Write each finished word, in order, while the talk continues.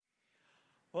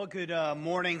Well, good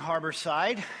morning,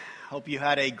 Harborside. Hope you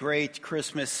had a great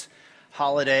Christmas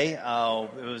holiday.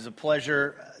 It was a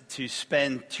pleasure to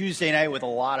spend Tuesday night with a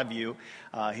lot of you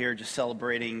here just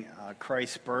celebrating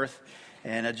Christ's birth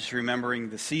and just remembering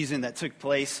the season that took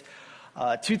place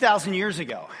 2,000 years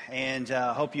ago. And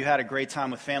hope you had a great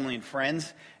time with family and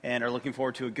friends and are looking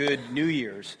forward to a good New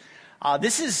Year's.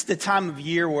 This is the time of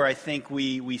year where I think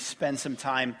we spend some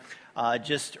time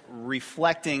just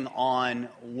reflecting on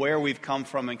where we've come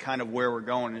from and kind of where we're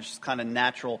going. It's just kind of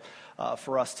natural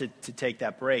for us to take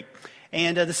that break.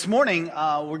 And this morning,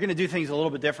 we're going to do things a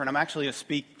little bit different. I'm actually going to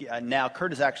speak now.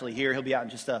 Kurt is actually here. He'll be out in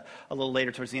just a little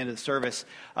later towards the end of the service.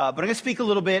 But I'm going to speak a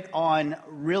little bit on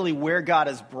really where God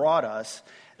has brought us.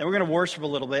 Then we're going to worship a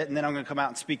little bit, and then I'm going to come out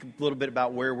and speak a little bit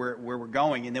about where we're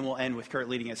going, and then we'll end with Kurt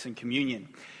leading us in communion.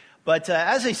 But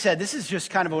as I said, this is just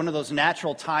kind of one of those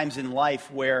natural times in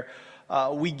life where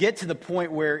we get to the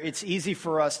point where it's easy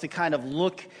for us to kind of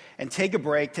look and take a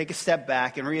break, take a step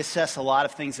back, and reassess a lot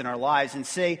of things in our lives and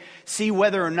see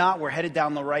whether or not we're headed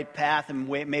down the right path and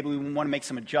maybe we want to make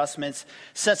some adjustments,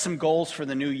 set some goals for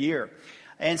the new year.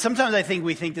 And sometimes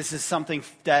we think this is something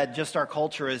that just our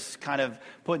culture is kind of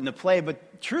put into play,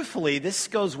 but truthfully, this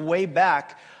goes way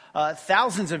back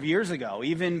thousands of years ago,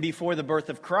 even before the birth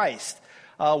of Christ.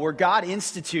 Where God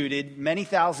instituted many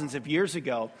thousands of years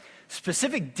ago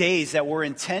specific days that were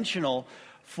intentional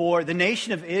for the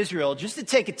nation of Israel just to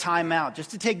take a time out,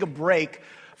 just to take a break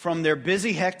from their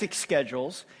busy, hectic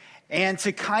schedules and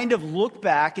to kind of look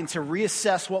back and to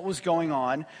reassess what was going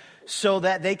on so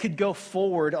that they could go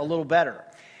forward a little better,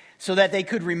 so that they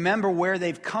could remember where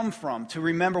they've come from, to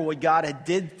remember what God had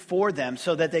did for them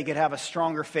so that they could have a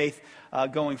stronger faith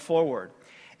going forward.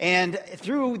 And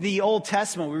through the Old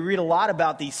Testament, we read a lot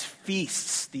about these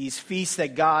feasts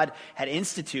that God had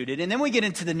instituted. And then we get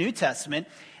into the New Testament,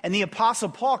 and the Apostle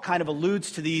Paul kind of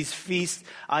alludes to these feasts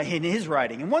in his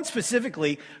writing. And one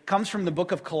specifically comes from the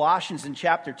book of Colossians in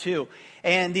chapter 2.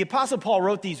 And the Apostle Paul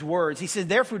wrote these words. He said,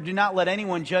 "Therefore do not let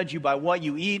anyone judge you by what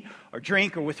you eat or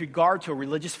drink or with regard to a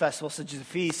religious festival such as a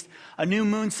feast, a new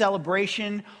moon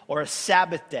celebration, or a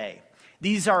Sabbath day.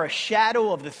 These are a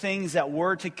shadow of the things that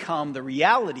were to come. The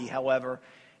reality, however,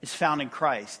 is found in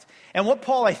Christ." And what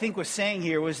Paul, I think, was saying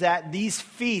here was that these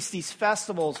feasts, these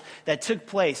festivals that took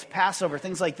place, Passover,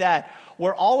 things like that,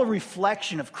 were all a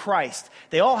reflection of Christ.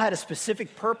 They all had a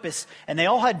specific purpose, and they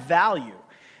all had value.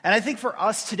 And I think for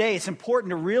us today, it's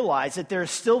important to realize that there is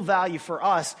still value for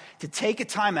us to take a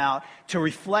time out to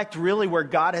reflect really where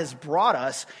God has brought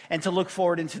us and to look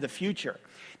forward into the future.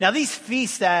 Now, these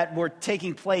feasts that were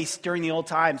taking place during the old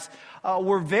times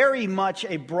were very much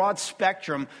a broad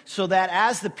spectrum so that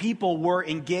as the people were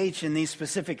engaged in these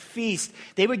specific feasts,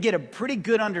 they would get a pretty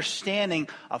good understanding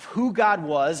of who God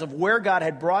was, of where God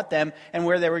had brought them, and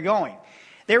where they were going.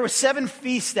 There were 7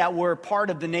 feasts that were part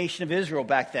of the nation of Israel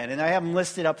back then, and I have them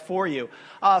listed up for you.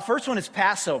 First one is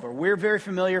Passover. We're very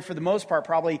familiar, for the most part,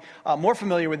 probably more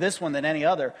familiar with this one than any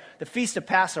other. The Feast of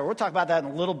Passover. We'll talk about that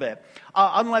in a little bit.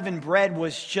 Unleavened bread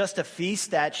was just a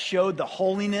feast that showed the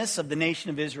holiness of the nation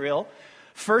of Israel.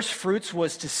 First fruits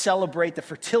was to celebrate the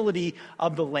fertility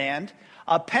of the land.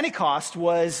 Pentecost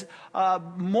was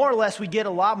more or less, we get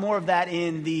a lot more of that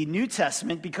in the New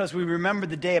Testament because we remember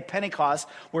the day of Pentecost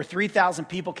where 3,000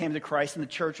 people came to Christ and the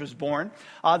church was born.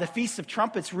 The Feast of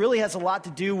Trumpets really has a lot to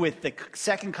do with the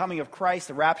second coming of Christ,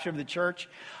 the rapture of the church.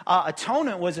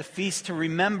 Atonement was a feast to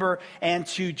remember and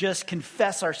to just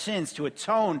confess our sins, to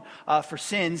atone for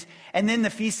sins. And then the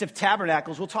Feast of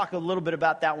Tabernacles, we'll talk a little bit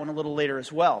about that one a little later as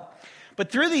well. But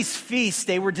through these feasts,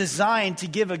 they were designed to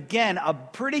give, again, a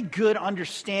pretty good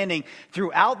understanding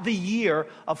throughout the year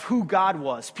of who God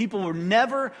was. People were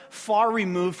never far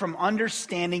removed from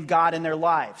understanding God in their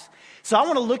lives. So I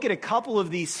want to look at a couple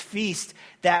of these feasts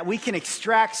that we can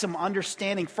extract some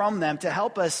understanding from them to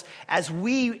help us as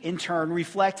we, in turn,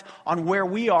 reflect on where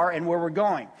we are and where we're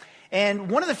going. And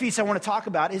one of the feasts I want to talk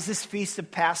about is this Feast of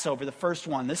Passover, the first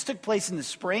one. This took place in the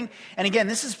spring. And again,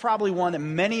 this is probably one that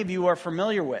many of you are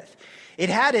familiar with. It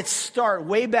had its start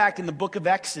way back in the book of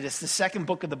Exodus, the second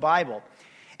book of the Bible.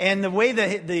 And the way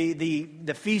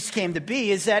the feast came to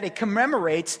be is that it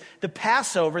commemorates the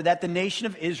Passover that the nation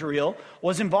of Israel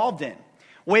was involved in.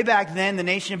 Way back then, the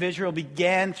nation of Israel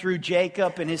began through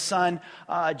Jacob and his son,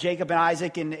 Jacob and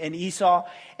Isaac and Esau.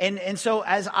 And so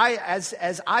as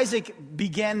Isaac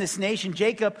began this nation,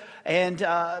 Jacob and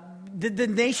the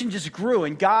nation just grew.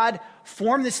 And God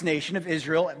formed this nation of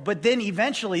Israel. But then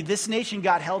eventually this nation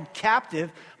got held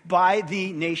captive by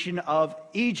the nation of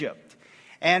Egypt.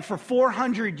 And for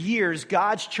 400 years,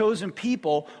 God's chosen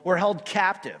people were held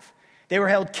captive. They were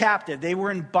held captive. They were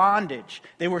in bondage.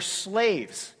 They were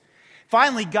slaves.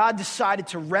 Finally, God decided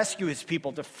to rescue his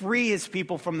people, to free his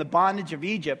people from the bondage of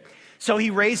Egypt. So he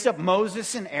raised up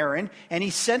Moses and Aaron, and he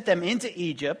sent them into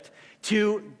Egypt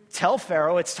to tell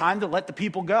Pharaoh it's time to let the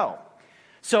people go.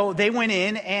 So they went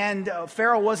in, and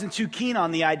Pharaoh wasn't too keen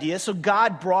on the idea. So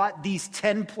God brought these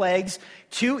 10 plagues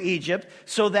to Egypt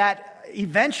so that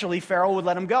eventually Pharaoh would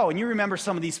let them go. And you remember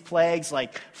some of these plagues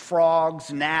like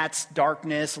frogs, gnats,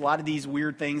 darkness, a lot of these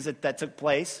weird things that took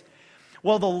place.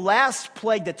 Well, the last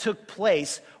plague that took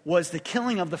place was the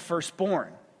killing of the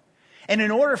firstborn. And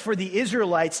in order for the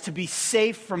Israelites to be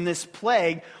safe from this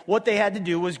plague, what they had to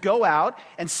do was go out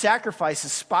and sacrifice a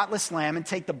spotless lamb and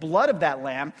take the blood of that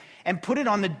lamb and put it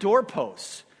on the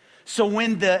doorposts. So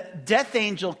when the death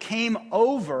angel came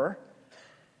over,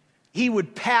 he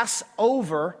would pass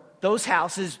over those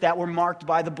houses that were marked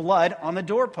by the blood on the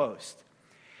doorpost.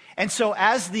 And so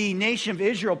as the nation of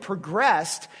Israel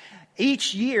progressed,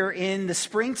 each year in the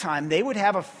springtime, they would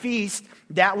have a feast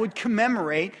that would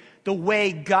commemorate the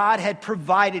way God had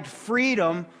provided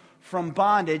freedom from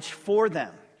bondage for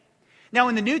them. Now,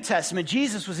 in the New Testament,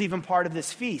 Jesus was even part of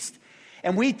this feast.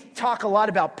 And we talk a lot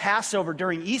about Passover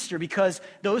during Easter because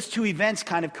those two events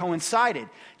kind of coincided.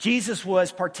 Jesus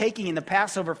was partaking in the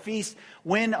Passover feast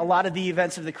when a lot of the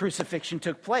events of the crucifixion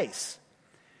took place.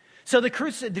 So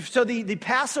the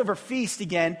Passover feast,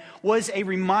 again, was a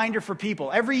reminder for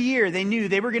people. Every year they knew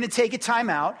they were going to take a time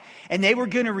out and they were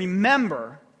going to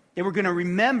remember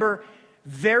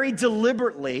very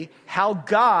deliberately how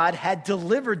God had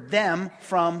delivered them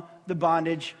from the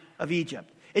bondage of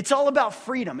Egypt. It's all about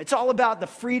freedom. It's all about the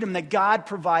freedom that God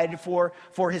provided for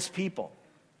his people.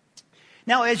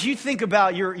 Now, as you think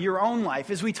about your own life,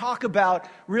 as we talk about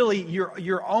really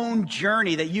your own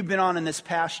journey that you've been on in this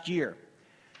past year,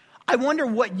 I wonder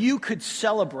what you could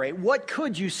celebrate. What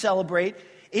could you celebrate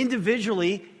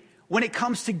individually when it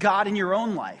comes to God in your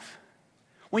own life?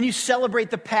 When you celebrate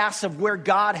the past of where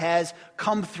God has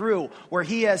come through, where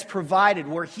he has provided,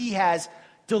 where he has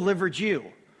delivered you,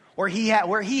 where he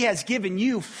has given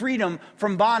you freedom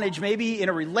from bondage, maybe in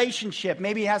a relationship,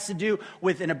 maybe it has to do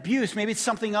with an abuse, maybe it's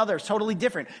something other, totally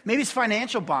different. Maybe it's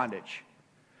financial bondage.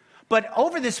 But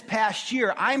over this past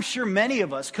year, I'm sure many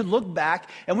of us could look back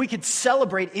and we could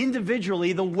celebrate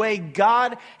individually the way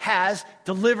God has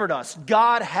delivered us.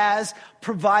 God has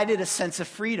provided a sense of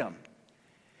freedom.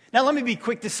 Now, let me be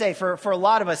quick to say, for a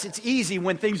lot of us, it's easy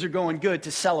when things are going good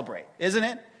to celebrate, isn't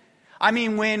it? I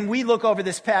mean, when we look over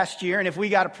this past year and if we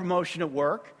got a promotion at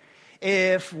work,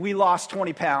 if we lost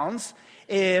 20 pounds,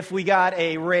 if we got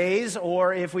a raise,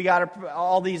 or if we got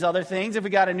all these other things, if we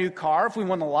got a new car, if we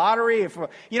won the lottery,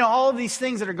 all of these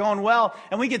things that are going well,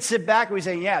 and we could sit back and we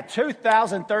say, yeah,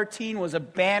 2013 was a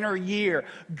banner year.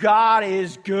 God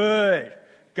is good.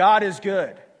 God is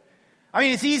good. I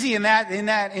mean, it's easy in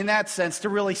that sense to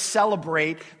really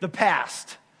celebrate the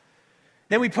past.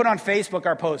 Then we put on Facebook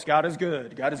our post, God is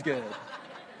good, God is good.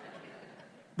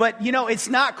 But, it's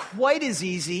not quite as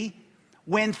easy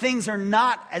when things are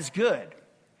not as good.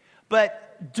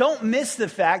 But don't miss the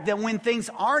fact that when things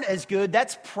aren't as good,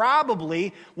 that's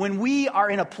probably when we are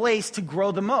in a place to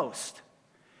grow the most.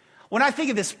 When I think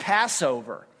of this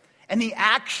Passover and the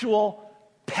actual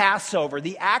Passover,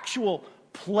 the actual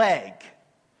plague,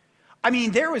 I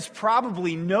mean, there was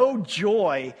probably no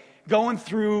joy going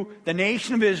through the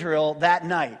nation of Israel that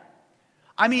night.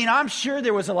 I mean, I'm sure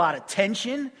there was a lot of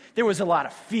tension. There was a lot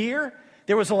of fear.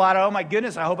 There was a lot of, oh my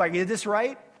goodness, I hope I did this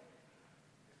right.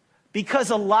 Because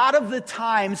a lot of the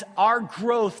times our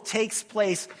growth takes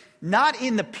place not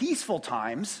in the peaceful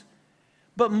times,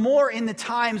 but more in the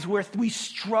times where we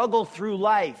struggle through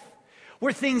life,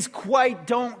 where things quite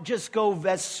don't just go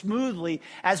as smoothly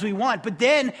as we want. But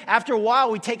then after a while,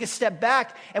 we take a step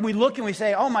back and we look and we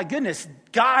say, oh my goodness,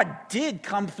 God did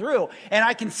come through, and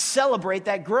I can celebrate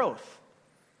that growth.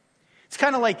 It's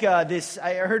kind of like this,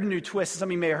 I heard a new twist, some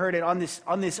of you may have heard it, on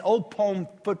this old poem,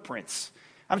 Footprints.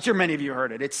 I'm sure many of you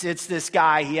heard it. It's this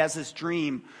guy, he has this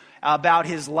dream about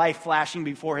his life flashing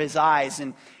before his eyes,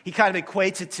 and he kind of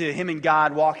equates it to him and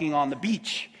God walking on the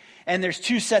beach. And there's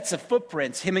two sets of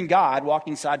footprints, him and God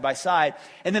walking side by side.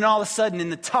 And then all of a sudden, in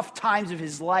the tough times of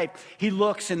his life, he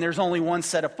looks and there's only one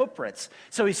set of footprints.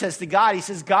 So he says to God,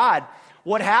 God,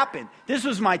 what happened? This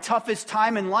was my toughest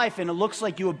time in life, and it looks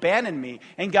like you abandoned me.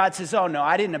 And God says, oh no,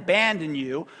 I didn't abandon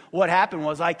you. What happened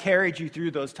was I carried you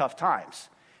through those tough times.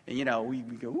 And we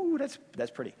go, ooh,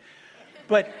 that's pretty.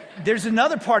 But there's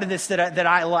another part of this that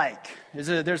I like.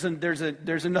 There's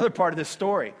another part of this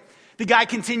story. The guy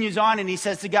continues on and he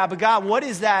says to God, but God, what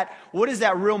is that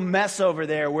real mess over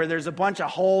there where there's a bunch of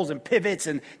holes and pivots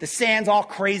and the sand's all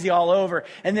crazy all over?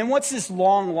 And then what's this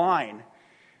long line?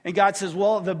 And God says,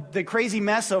 well, the crazy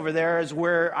mess over there is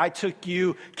where I took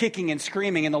you kicking and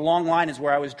screaming, and the long line is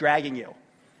where I was dragging you.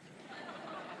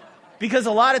 Because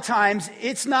a lot of times,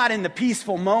 it's not in the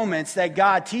peaceful moments that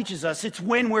God teaches us. It's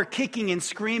when we're kicking and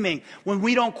screaming, when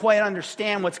we don't quite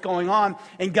understand what's going on,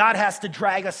 and God has to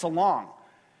drag us along.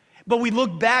 But we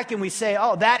look back and we say,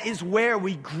 oh, that is where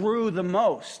we grew the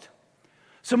most.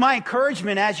 So my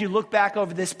encouragement as you look back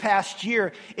over this past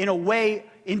year, in a way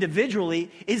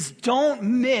individually, is don't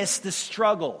miss the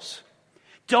struggles.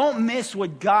 Don't miss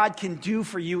what God can do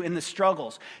for you in the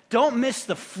struggles. Don't miss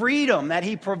the freedom that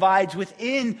He provides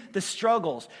within the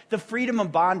struggles, the freedom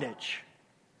of bondage.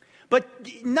 But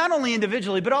not only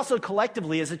individually, but also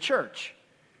collectively as a church.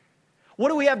 What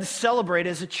do we have to celebrate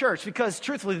as a church? Because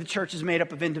truthfully, the church is made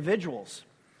up of individuals.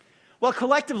 Well,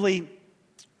 collectively,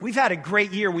 we've had a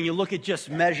great year when you look at just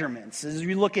measurements. As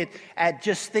we look at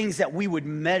just things that we would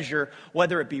measure,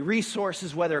 whether it be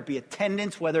resources, whether it be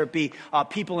attendance, whether it be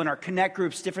people in our connect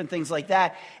groups, different things like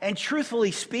that. And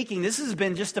truthfully speaking, this has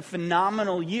been just a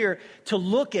phenomenal year to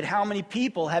look at how many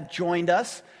people have joined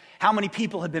us, how many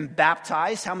people have been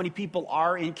baptized, how many people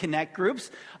are in connect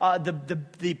groups,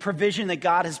 the provision that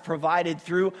God has provided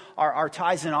through our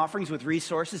tithes and offerings with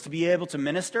resources to be able to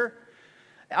minister.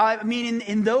 I mean,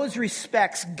 in those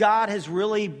respects, God has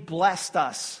really blessed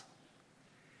us.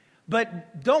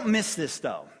 But don't miss this,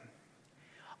 though.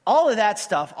 All of that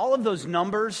stuff, all of those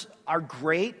numbers are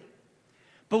great.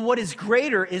 But what is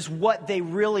greater is what they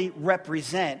really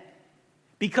represent.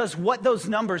 Because what those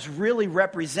numbers really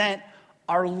represent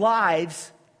are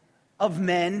lives of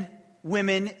men,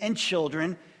 women, and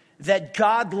children that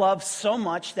God loves so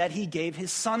much that He gave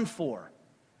His Son for.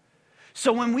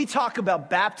 So when we talk about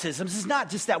baptisms, it's not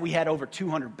just that we had over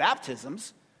 200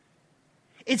 baptisms.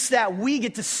 It's that we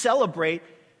get to celebrate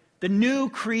the new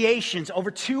creations,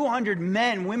 over 200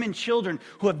 men, women, children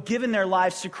who have given their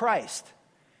lives to Christ.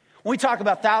 When we talk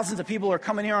about thousands of people who are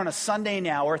coming here on a Sunday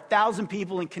now, or 1,000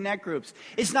 people in connect groups,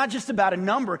 it's not just about a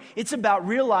number. It's about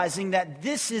realizing that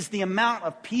this is the amount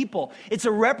of people. It's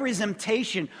a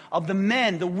representation of the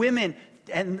men, the women,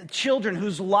 and the children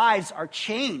whose lives are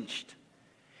changed.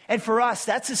 And for us,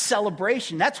 that's a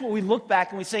celebration. That's what we look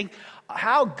back and we say,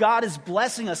 how God is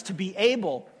blessing us to be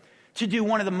able to do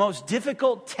one of the most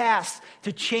difficult tasks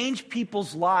to change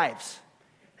people's lives.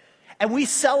 And we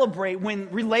celebrate when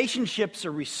relationships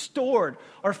are restored,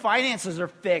 or finances are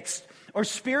fixed, or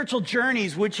spiritual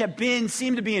journeys which have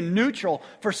seem to be in neutral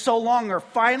for so long are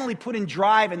finally put in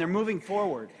drive and they're moving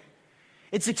forward.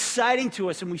 It's exciting to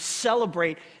us, and we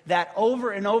celebrate that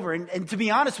over and over. And to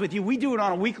be honest with you, we do it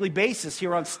on a weekly basis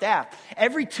here on staff.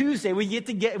 Every Tuesday, we get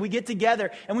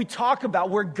together and we talk about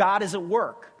where God is at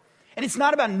work. And it's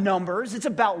not about numbers. It's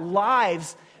about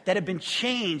lives that have been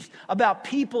changed, about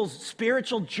people's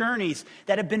spiritual journeys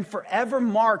that have been forever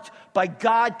marked by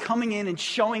God coming in and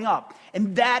showing up.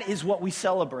 And that is what we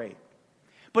celebrate.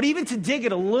 But even to dig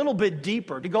it a little bit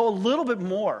deeper, to go a little bit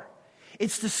more,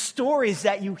 it's the stories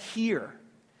that you hear.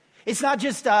 It's not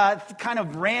just kind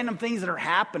of random things that are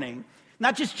happening,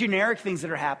 not just generic things that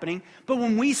are happening, but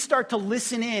when we start to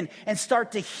listen in and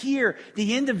start to hear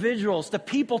the individuals, the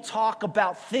people talk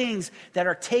about things that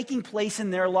are taking place in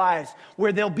their lives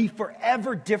where they'll be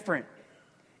forever different.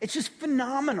 It's just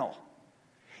phenomenal.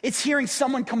 It's hearing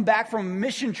someone come back from a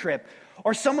mission trip,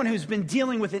 or someone who's been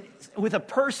dealing with a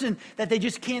person that they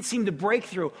just can't seem to break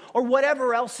through, or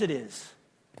whatever else it is.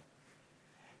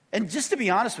 And just to be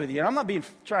honest with you, and I'm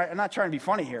not trying to be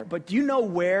funny here, but do you know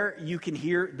where you can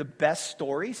hear the best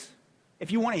stories?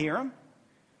 If you want to hear them,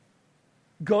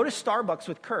 go to Starbucks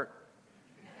with Kurt.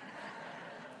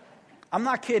 I'm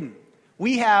not kidding.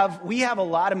 We have a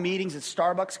lot of meetings at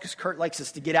Starbucks because Kurt likes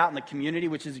us to get out in the community,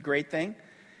 which is a great thing.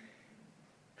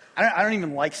 I don't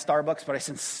even like Starbucks, but I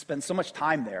spend so much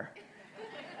time there.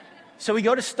 So we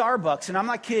go to Starbucks, and I'm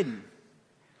not kidding.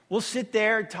 We'll sit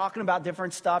there talking about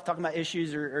different stuff, talking about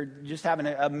issues, or just having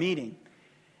a meeting.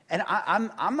 And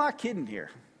I'm not kidding here.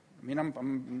 I mean,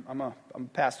 I'm a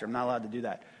pastor. I'm not allowed to do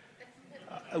that.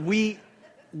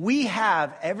 We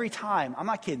have every time, I'm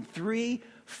not kidding, 3,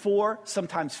 4,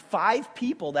 sometimes 5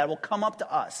 people that will come up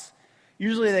to us.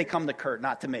 Usually they come to Kurt,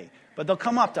 not to me. But they'll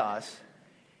come up to us,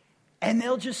 and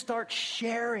they'll just start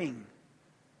sharing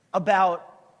about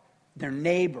their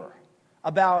neighbor,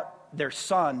 about their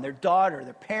son, their daughter,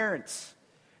 their parents,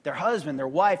 their husband, their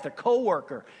wife, their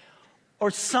coworker.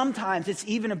 Or sometimes it's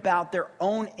even about their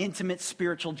own intimate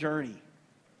spiritual journey.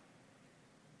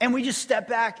 And we just step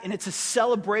back and it's a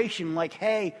celebration like,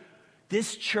 hey,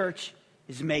 this church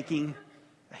is making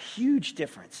a huge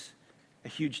difference. A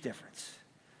huge difference.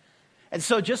 And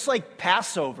so just like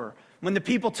Passover When the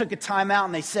people took a time out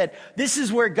and they said, this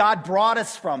is where God brought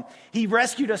us from. He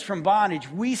rescued us from bondage.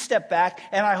 We step back,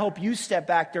 and I hope you step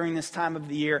back during this time of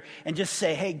the year and just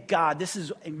say, hey, God, this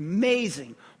is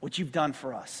amazing what you've done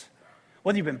for us.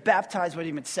 Whether you've been baptized, whether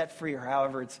you've been set free, or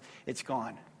however it's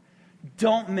gone.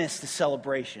 Don't miss the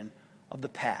celebration of the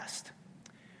past.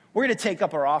 We're going to take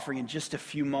up our offering in just a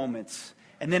few moments,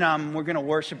 and then we're going to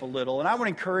worship a little. And I want to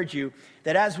encourage you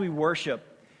that as we worship,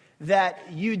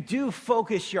 that you do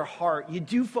focus your heart, you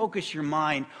do focus your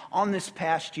mind on this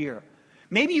past year.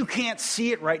 Maybe you can't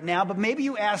see it right now, but maybe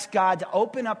you ask God to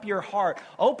open up your heart,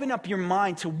 open up your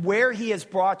mind to where He has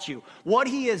brought you, what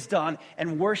He has done,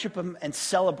 and worship Him and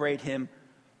celebrate Him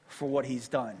for what He's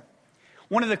done.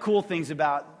 One of the cool things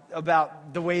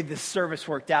about the way this service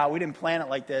worked out, we didn't plan it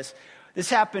like this. This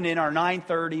happened in our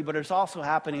 9:30, but it's also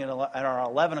happening at our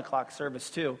 11 o'clock service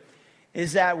too,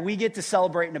 is that we get to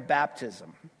celebrate in a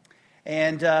baptism.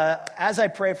 And as I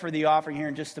pray for the offering here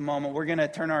in just a moment, we're going to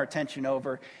turn our attention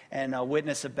over and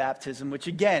witness a baptism, which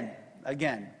again,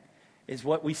 is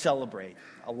what we celebrate,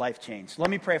 a life change. So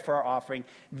let me pray for our offering.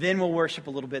 Then we'll worship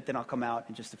a little bit. Then I'll come out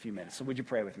in just a few minutes. So would you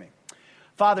pray with me?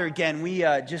 Father, again, we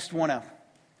just want to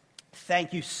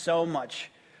thank you so much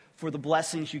for the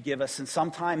blessings you give us. And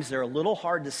sometimes they're a little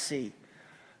hard to see.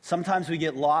 Sometimes we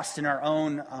get lost in our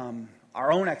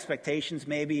own expectations,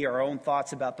 maybe our own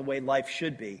thoughts about the way life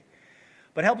should be.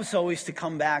 But help us always to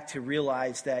come back to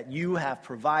realize that you have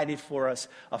provided for us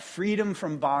a freedom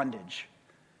from bondage.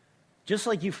 Just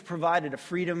like you've provided a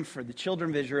freedom for the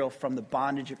children of Israel from the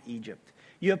bondage of Egypt.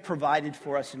 You have provided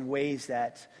for us in ways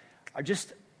that are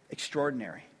just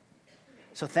extraordinary.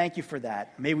 So thank you for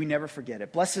that. May we never forget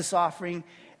it. Bless this offering,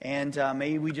 and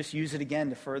may we just use it again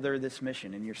to further this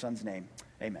mission. In your Son's name,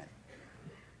 amen.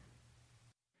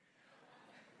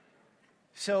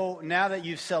 So now that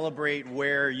you celebrate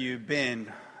where you've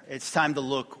been, it's time to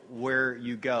look where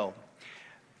you go.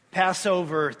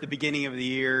 Passover at the beginning of the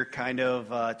year, kind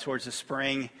of towards the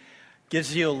spring,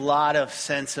 gives you a lot of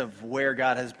sense of where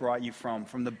God has brought you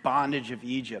from the bondage of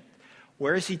Egypt.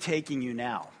 Where is He taking you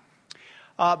now?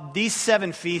 These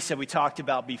 7 feasts that we talked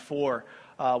about before,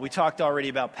 we talked already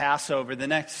about Passover. The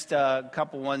next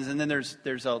couple ones, and then there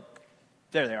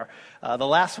they are. The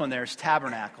last one there is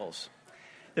Tabernacles.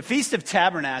 The Feast of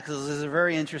Tabernacles is a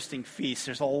very interesting feast.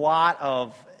 There's a lot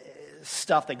of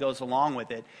stuff that goes along with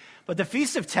it. But the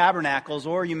Feast of Tabernacles,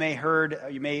 or you may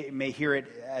hear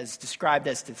it as described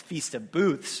as the Feast of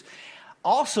Booths,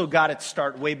 also got its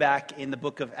start way back in the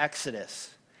book of Exodus.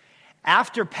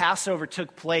 After Passover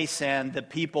took place and the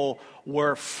people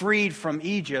were freed from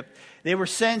Egypt, they were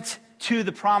sent to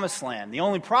the Promised Land. The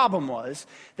only problem was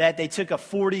that they took a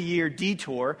 40-year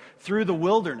detour through the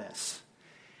wilderness.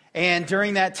 And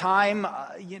during that time,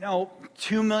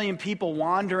 2 million people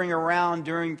wandering around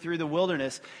through the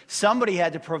wilderness, somebody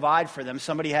had to provide for them,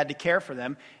 somebody had to care for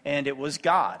them, and it was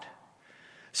God.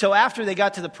 So after they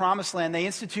got to the Promised Land, they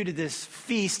instituted this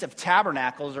Feast of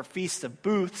Tabernacles, or Feast of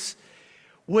Booths,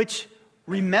 which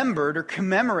remembered or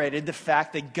commemorated the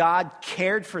fact that God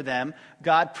cared for them,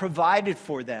 God provided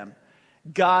for them,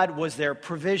 God was their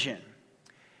provision.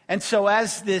 And so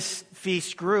as this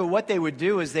feast grew, what they would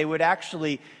do is they would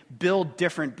actually build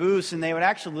different booths, and they would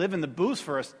actually live in the booths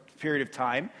for a period of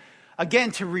time,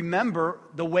 again, to remember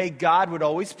the way God would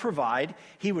always provide,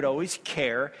 He would always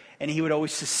care, and He would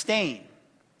always sustain.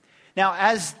 Now,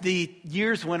 as the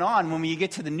years went on, when we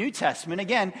get to the New Testament,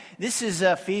 again, this is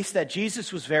a feast that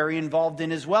Jesus was very involved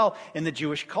in as well in the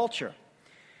Jewish culture.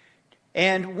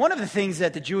 And one of the things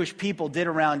that the Jewish people did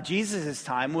around Jesus'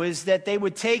 time was that they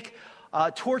would take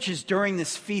torches during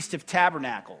this Feast of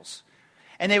Tabernacles.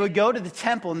 And they would go to the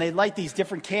temple and they'd light these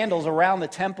different candles around the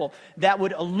temple that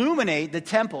would illuminate the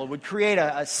temple. It would create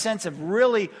a sense of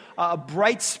really a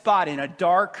bright spot in a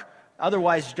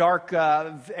otherwise dark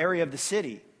area of the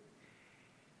city.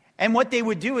 And what they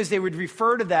would do is they would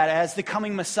refer to that as the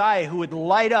coming Messiah who would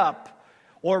light up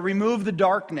or remove the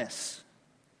darkness.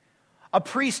 A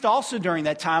priest also during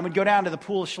that time would go down to the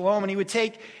pool of Siloam and he would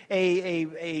take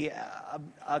a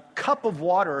cup of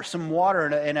water or some water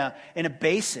in a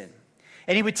basin.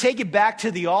 And he would take it back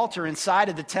to the altar inside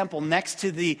of the temple next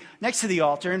to the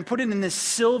altar and put it in this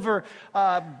silver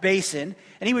basin,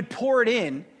 and he would pour it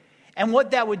in. And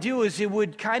what that would do is it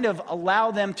would kind of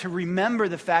allow them to remember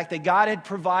the fact that God had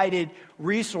provided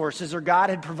resources, or God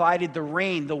had provided the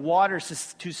rain, the water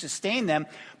to sustain them.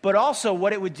 But also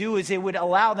what it would do is it would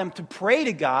allow them to pray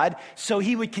to God so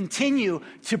He would continue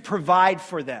to provide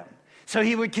for them. So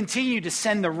He would continue to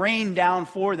send the rain down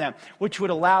for them, which would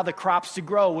allow the crops to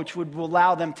grow, which would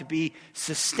allow them to be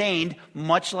sustained,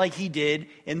 much like He did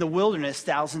in the wilderness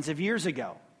thousands of years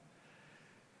ago.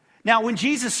 Now, when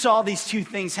Jesus saw these two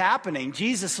things happening,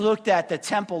 Jesus looked at the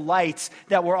temple lights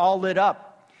that were all lit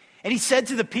up. And he said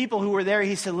to the people who were there,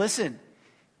 he said, listen,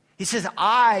 he says,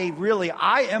 I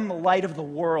am the light of the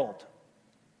world.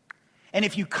 And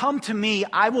if you come to me,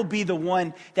 I will be the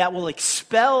one that will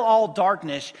expel all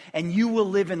darkness, and you will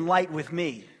live in light with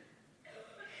me.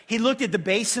 He looked at the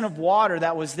basin of water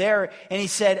that was there, and he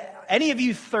said, any of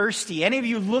you thirsty, any of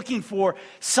you looking for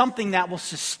something that will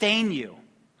sustain you,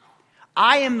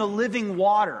 I am the living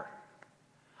water.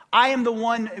 I am the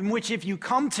one in which if you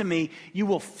come to me, you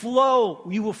will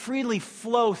freely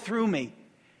flow through me.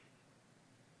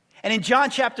 And in John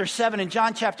chapter 7 and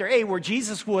John chapter 8, where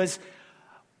Jesus was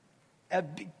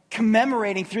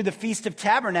commemorating through the Feast of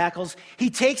Tabernacles, he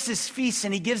takes this feast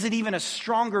and he gives it even a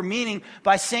stronger meaning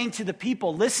by saying to the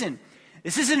people, listen,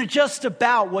 this isn't just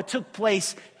about what took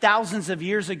place thousands of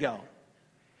years ago.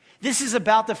 This is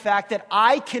about the fact that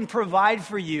I can provide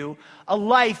for you a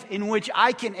life in which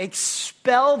I can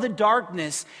expel the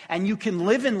darkness and you can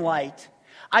live in light.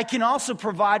 I can also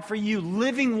provide for you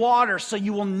living water so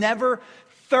you will never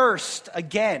thirst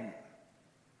again.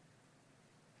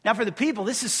 Now, for the people,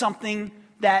 this is something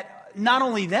that not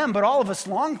only them, but all of us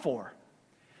long for.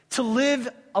 To live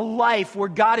a life where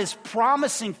God is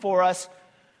promising for us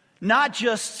not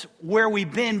just where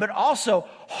we've been, but also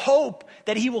hope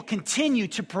that he will continue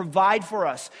to provide for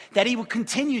us, that he will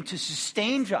continue to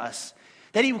sustain us,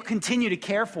 that he will continue to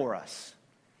care for us.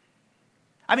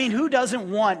 I mean, who doesn't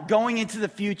want going into the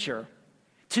future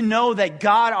to know that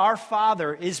God, our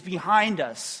Father, is behind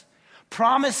us,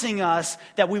 promising us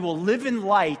that we will live in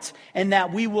light and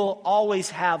that we will always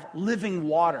have living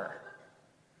water?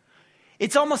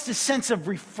 It's almost a sense of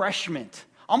refreshment,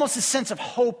 almost a sense of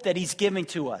hope that he's giving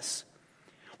to us.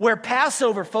 Where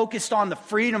Passover focused on the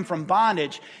freedom from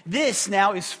bondage, this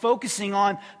now is focusing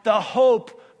on the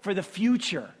hope for the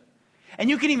future. And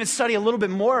you can even study a little bit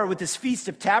more with this Feast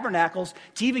of Tabernacles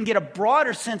to even get a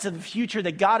broader sense of the future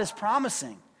that God is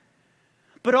promising.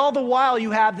 But all the while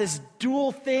you have this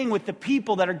dual thing with the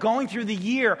people that are going through the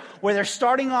year where they're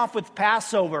starting off with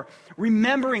Passover,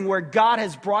 remembering where God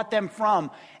has brought them from,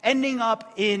 ending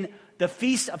up in the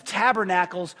Feast of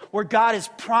Tabernacles where God is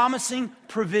promising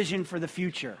provision for the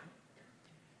future.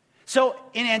 So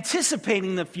in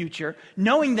anticipating the future,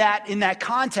 knowing that in that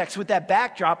context with that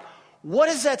backdrop, what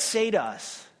does that say to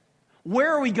us?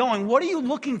 Where are we going? What are you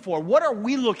looking for? What are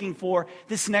we looking for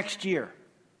this next year?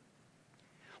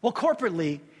 Well,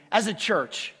 corporately, as a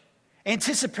church,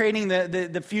 anticipating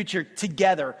the future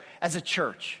together as a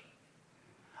church,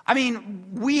 I mean,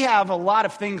 we have a lot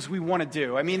of things we want to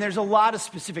do. I mean, there's a lot of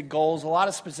specific goals, a lot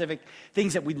of specific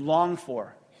things that we long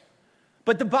for.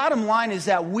 But the bottom line is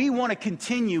that we want to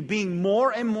continue being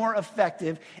more and more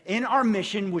effective in our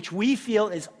mission, which we feel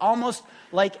is almost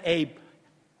like a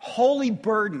holy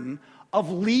burden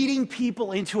of leading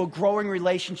people into a growing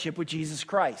relationship with Jesus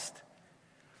Christ.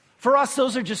 For us,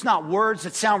 those are just not words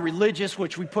that sound religious,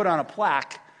 which we put on a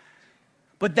plaque.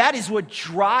 But that is what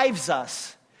drives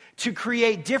us to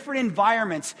create different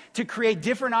environments, to create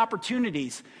different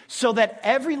opportunities, so that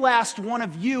every last one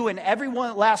of you and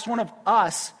last one of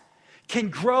us can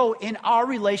grow in our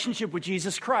relationship with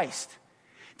Jesus Christ.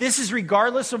 This is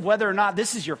regardless of whether or not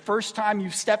this is your first time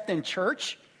you've stepped in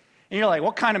church, and you're like,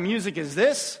 what kind of music is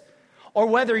this? Or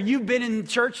whether you've been in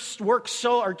church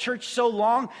so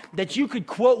long that you could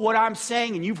quote what I'm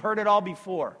saying and you've heard it all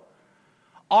before.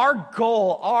 Our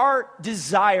goal, our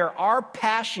desire, our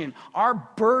passion, our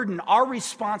burden, our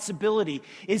responsibility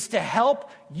is to help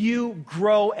you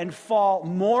grow and fall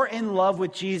more in love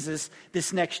with Jesus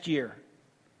this next year.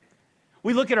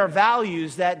 We look at our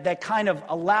values that kind of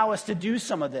allow us to do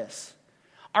some of this.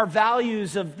 Our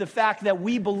values of the fact that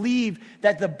we believe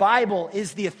that the Bible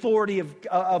is the authority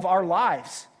of our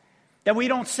lives, that we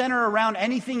don't center around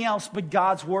anything else but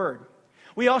God's Word.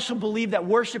 We also believe that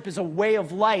worship is a way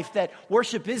of life, that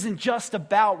worship isn't just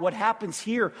about what happens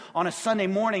here on a Sunday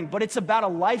morning, but it's about a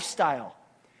lifestyle.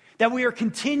 That we are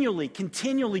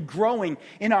continually growing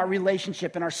in our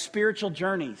relationship, in our spiritual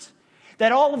journeys.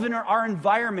 That all of our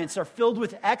environments are filled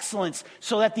with excellence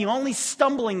so that the only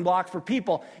stumbling block for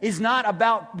people is not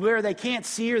about where they can't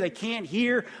see or they can't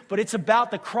hear, but it's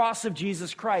about the cross of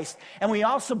Jesus Christ. And we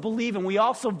also believe and we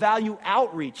also value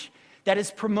outreach that is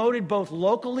promoted both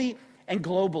locally and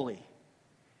globally.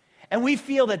 And we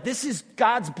feel that this is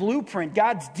God's blueprint,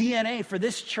 God's DNA for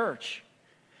this church.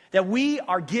 That we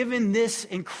are given this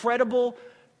incredible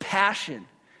passion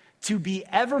to be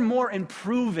ever more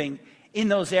improving in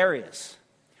those areas.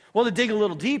 Well, to dig a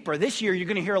little deeper, this year you're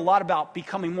going to hear a lot about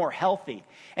becoming more healthy.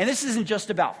 And this isn't just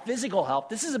about physical health,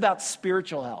 this is about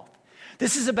spiritual health.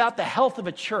 This is about the health of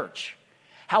a church.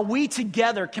 how we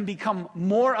together can become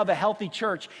more of a healthy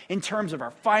church in terms of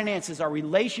our finances, our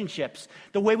relationships,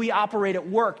 the way we operate at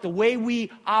work, the way we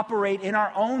operate in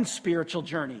our own spiritual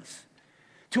journeys,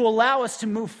 to allow us to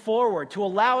move forward, to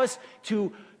allow us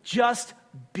to just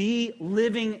be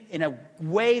living in a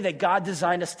way that God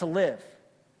designed us to live.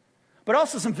 But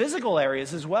also some physical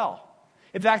areas as well.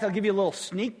 In fact, I'll give you a little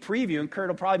sneak preview, and Kurt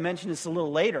will probably mention this a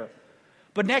little later.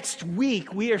 But next week,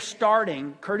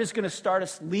 Kurt is going to start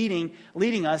us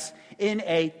leading us in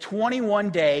a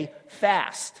 21-day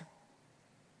fast.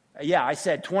 Yeah, I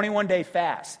said 21-day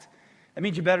fast. That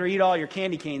means you better eat all your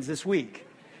candy canes this week.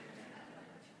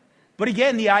 But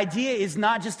again, the idea is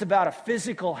not just about a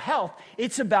physical health.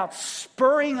 It's about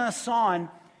spurring us on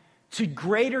to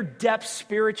greater depth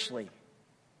spiritually.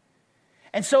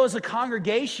 And so as a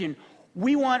congregation,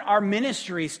 we want our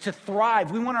ministries to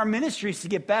thrive. We want our ministries to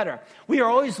get better. We are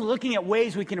always looking at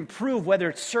ways we can improve, whether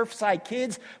it's Surfside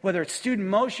Kids, whether it's Student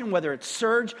Motion, whether it's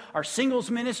Surge, our singles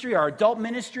ministry, our adult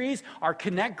ministries, our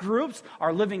Connect groups,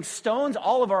 our Living Stones,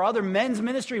 all of our other men's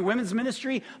ministry, women's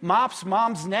ministry, MOPS,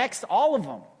 Moms Next, all of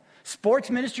them. Sports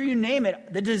ministry, you name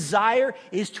it. The desire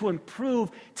is to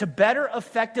improve, to better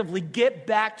effectively get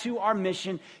back to our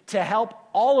mission to help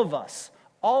all of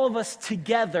us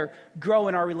together grow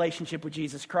in our relationship with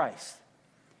Jesus Christ.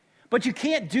 But you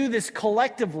can't do this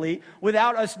collectively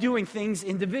without us doing things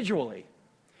individually.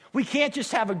 We can't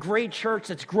just have a great church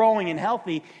that's growing and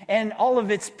healthy, and all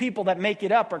of its people that make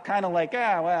it up are kind of like,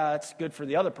 well, that's good for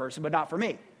the other person, but not for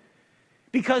me.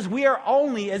 Because we are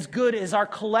only as good as our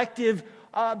collective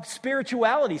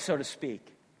spirituality, so to speak.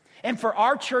 And for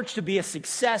our church to be a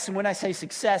success, and when I say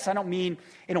success, I don't mean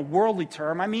in a worldly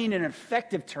term, I mean in an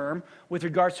effective term with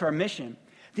regards to our mission.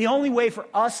 The only way for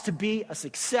us to be a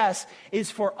success is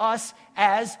for us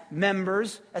as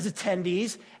members, as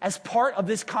attendees, as part of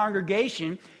this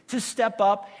congregation to step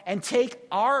up and take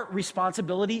our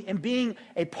responsibility in being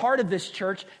a part of this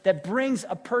church that brings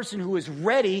a person who is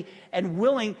ready and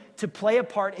willing to play a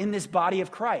part in this body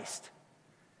of Christ.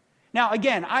 Now,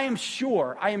 again, I am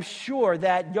sure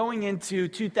that going into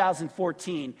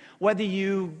 2014, whether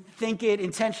you think it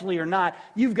intentionally or not,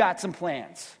 you've got some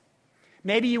plans.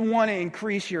 Maybe you want to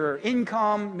increase your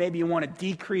income. Maybe you want to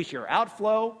decrease your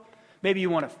outflow. Maybe you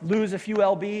want to lose a few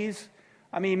lbs.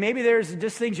 I mean, maybe there's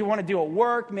just things you want to do at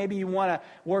work. Maybe you want to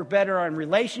work better on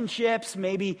relationships.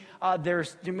 Maybe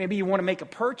you want to make a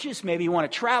purchase. Maybe you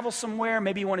want to travel somewhere.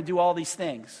 Maybe you want to do all these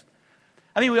things.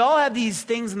 I mean, we all have these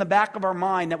things in the back of our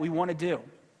mind that we want to do.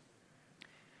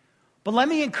 But let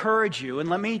me encourage you and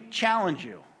let me challenge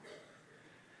you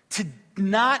to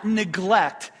not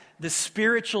neglect the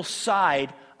spiritual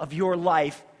side of your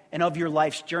life and of your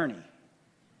life's journey.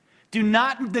 Do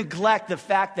not neglect the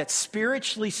fact that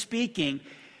spiritually speaking,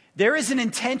 there is an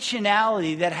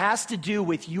intentionality that has to do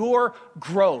with your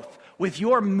growth, with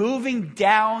your moving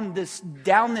down this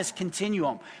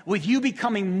continuum, with you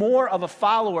becoming more of a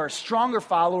follower, a stronger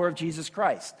follower of Jesus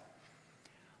Christ.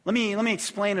 Let me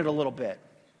explain it a little bit.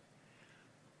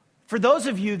 For those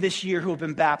of you this year who have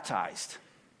been baptized,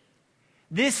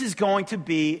 this is going to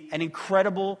be an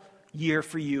incredible year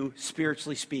for you,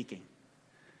 spiritually speaking.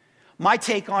 My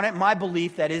take on it, my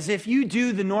belief, that is, if you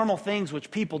do the normal things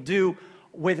which people do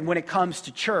when it comes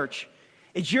to church,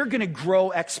 is you're going to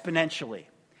grow exponentially.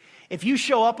 If you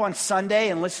show up on Sunday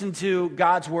and listen to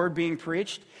God's word being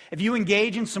preached, if you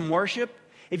engage in some worship,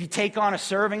 if you take on a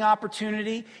serving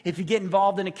opportunity, if you get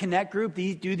involved in a connect group,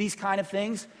 do these kind of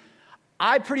things,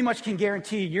 I pretty much can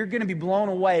guarantee you're going to be blown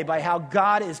away by how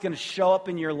God is going to show up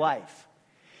in your life.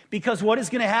 Because what is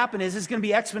going to happen is it's going to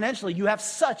be exponentially. You have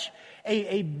such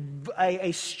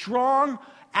a strong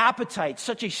appetite,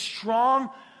 such a strong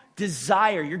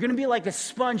desire. You're going to be like a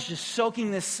sponge just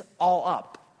soaking this all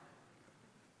up.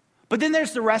 But then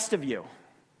there's the rest of you.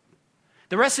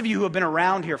 The rest of you who have been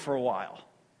around here for a while.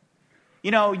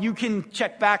 You know, you can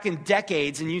check back in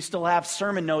decades and you still have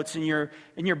sermon notes in your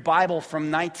Bible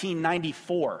from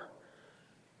 1994.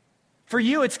 For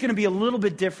you, it's going to be a little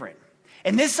bit different.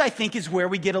 And this, I think, is where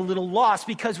we get a little lost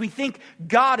because we think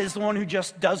God is the one who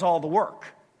just does all the work.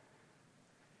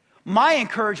 My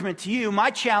encouragement to you, my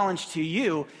challenge to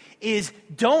you is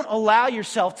don't allow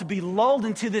yourself to be lulled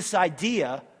into this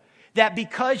idea that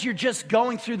because you're just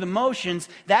going through the motions,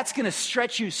 that's going to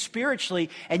stretch you spiritually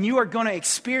and you are going to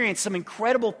experience some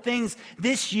incredible things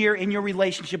this year in your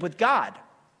relationship with God.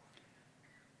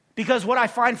 Because what I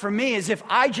find for me is if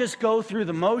I just go through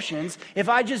the motions, if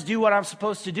I just do what I'm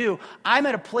supposed to do, I'm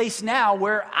at a place now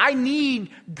where I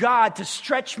need God to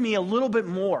stretch me a little bit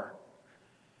more.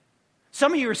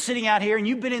 Some of you are sitting out here and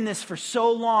you've been in this for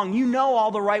so long, you know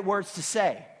all the right words to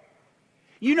say.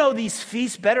 You know these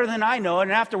feasts better than I know,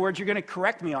 and afterwards you're going to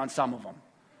correct me on some of them.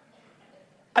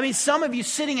 I mean, some of you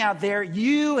sitting out there,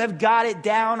 you have got it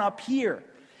down up here.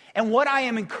 And what I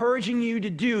am encouraging you to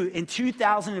do in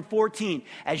 2014,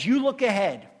 as you look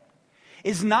ahead,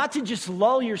 is not to just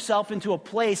lull yourself into a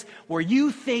place where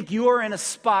you think you're in a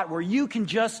spot where you can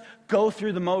just go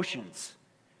through the motions.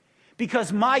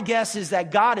 Because my guess is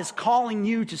that God is calling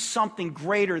you to something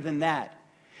greater than that.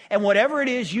 And whatever it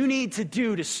is you need to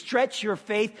do to stretch your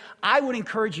faith, I would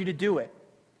encourage you to do it.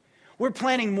 We're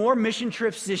planning more mission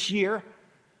trips this year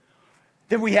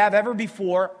than we have ever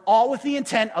before, all with the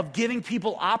intent of giving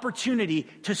people opportunity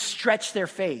to stretch their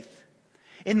faith.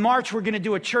 In March, we're going to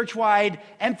do a church-wide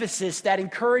emphasis that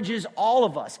encourages all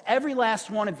of us, every last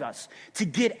one of us, to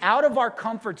get out of our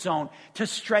comfort zone to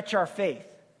stretch our faith.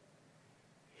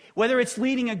 Whether it's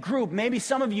leading a group, maybe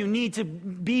some of you need to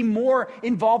be more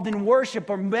involved in worship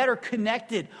or better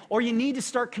connected, or you need to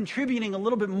start contributing a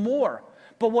little bit more.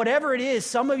 But whatever it is,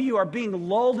 some of you are being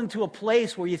lulled into a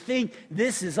place where you think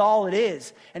this is all it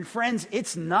is. And friends,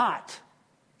 it's not.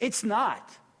 It's not.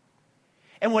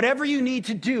 And whatever you need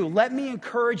to do, let me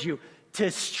encourage you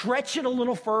to stretch it a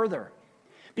little further.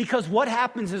 Because what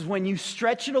happens is when you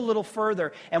stretch it a little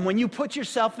further and when you put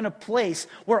yourself in a place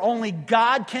where only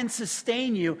God can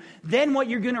sustain you, then what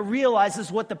you're going to realize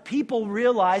is what the people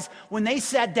realized when they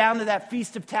sat down to that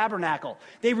Feast of Tabernacle.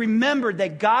 They remembered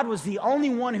that God was the only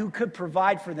one who could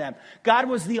provide for them. God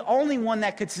was the only one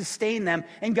that could sustain them,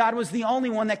 and God was the only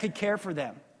one that could care for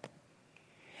them.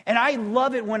 And I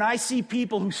love it when I see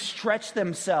people who stretch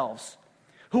themselves,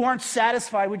 who aren't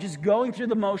satisfied with just going through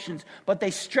the motions, but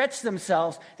they stretch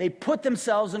themselves, they put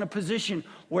themselves in a position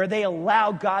where they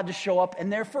allow God to show up,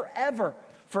 and they're forever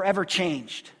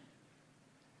changed.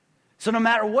 So no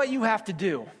matter what you have to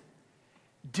do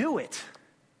it.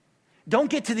 Don't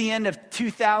get to the end of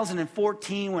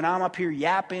 2014 when I'm up here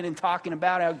yapping and talking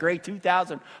about how great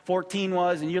 2014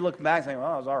 was, and you look back and say,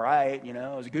 well, it was all right, it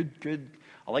was good.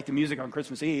 I like the music on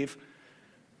Christmas Eve.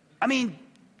 I mean,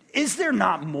 is there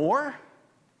not more?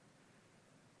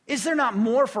 Is there not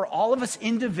more for all of us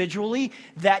individually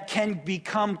that can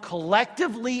become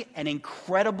collectively an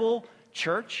incredible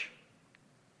church?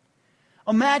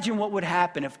 Imagine what would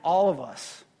happen if all of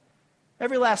us,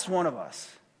 every last one of us,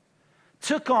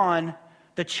 took on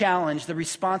the challenge, the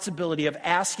responsibility of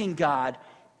asking God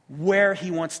where He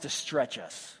wants to stretch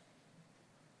us.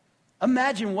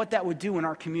 Imagine what that would do in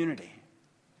our community.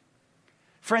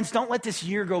 Friends, don't let this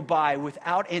year go by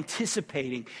without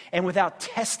anticipating and without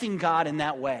testing God in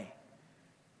that way.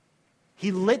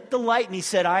 He lit the light and He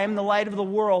said, I am the light of the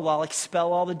world. I'll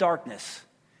expel all the darkness.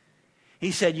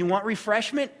 He said, you want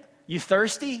refreshment? You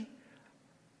thirsty?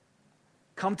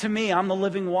 Come to me. I'm the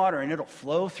living water and it'll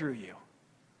flow through you.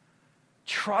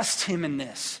 Trust Him in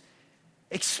this.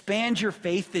 Expand your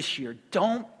faith this year.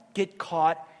 Don't get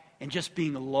caught in just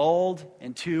being lulled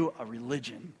into a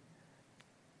religion.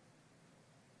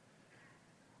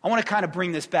 I want to kind of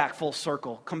bring this back full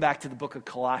circle, come back to the book of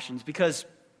Colossians, because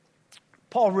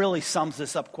Paul really sums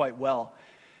this up quite well.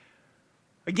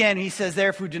 Again, he says,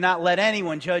 therefore, do not let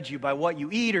anyone judge you by what you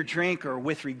eat or drink or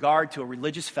with regard to a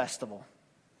religious festival,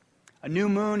 a new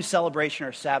moon celebration,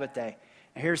 or Sabbath day.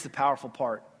 And here's the powerful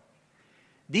part.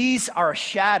 These are a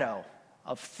shadow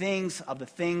of the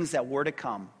things that were to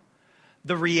come.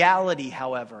 The reality,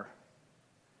 however,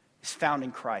 is found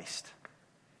in Christ.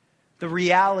 The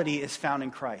reality is found in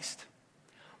Christ.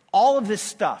 All of this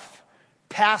stuff,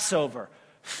 Passover,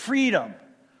 freedom,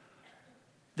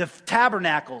 the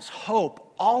tabernacles,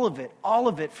 hope, all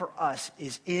of it for us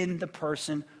is in the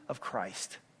person of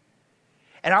Christ.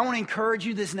 And I want to encourage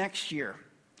you this next year,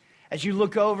 as you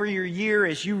look over your year,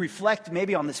 as you reflect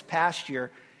maybe on this past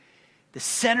year, the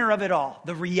center of it all,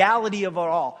 the reality of it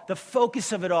all, the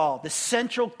focus of it all, the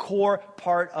central core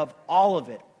part of all of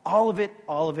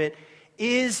it,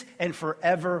 is and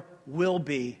forever will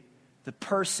be the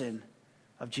person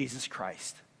of Jesus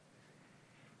Christ.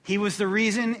 He was the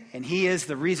reason, and He is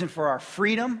the reason for our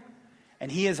freedom,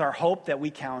 and He is our hope that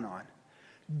we count on.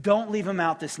 Don't leave Him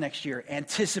out this next year.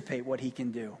 Anticipate what He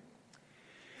can do.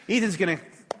 Ethan's going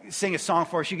to sing a song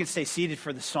for us. You can stay seated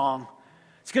for the song.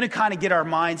 It's going to kind of get our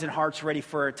minds and hearts ready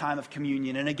for a time of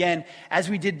communion. And again, as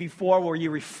we did before, where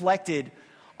you reflected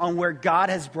on where God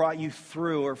has brought you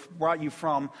through or brought you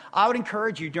from, I would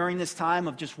encourage you during this time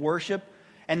of just worship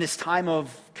and this time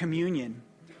of communion,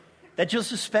 that you'll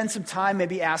just spend some time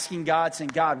maybe asking God,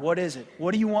 saying, God, what is it?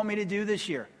 What do you want me to do this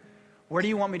year? Where do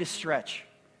you want me to stretch?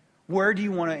 Where do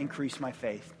you want to increase my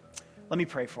faith? Let me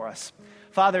pray for us.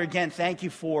 Father, again, thank you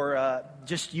for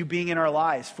just you being in our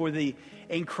lives, for the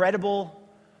incredible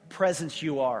presence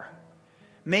you are.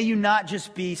 May you not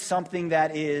just be something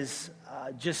that is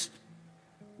just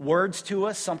words to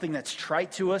us, something that's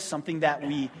trite to us, something that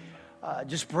we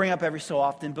just bring up every so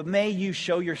often, but may you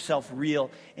show yourself real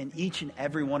in each and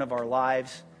every one of our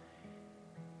lives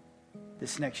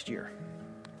this next year.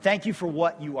 Thank you for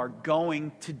what you are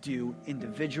going to do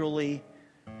individually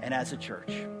and as a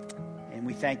church. And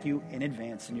we thank you in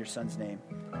advance in your Son's name.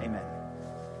 Amen.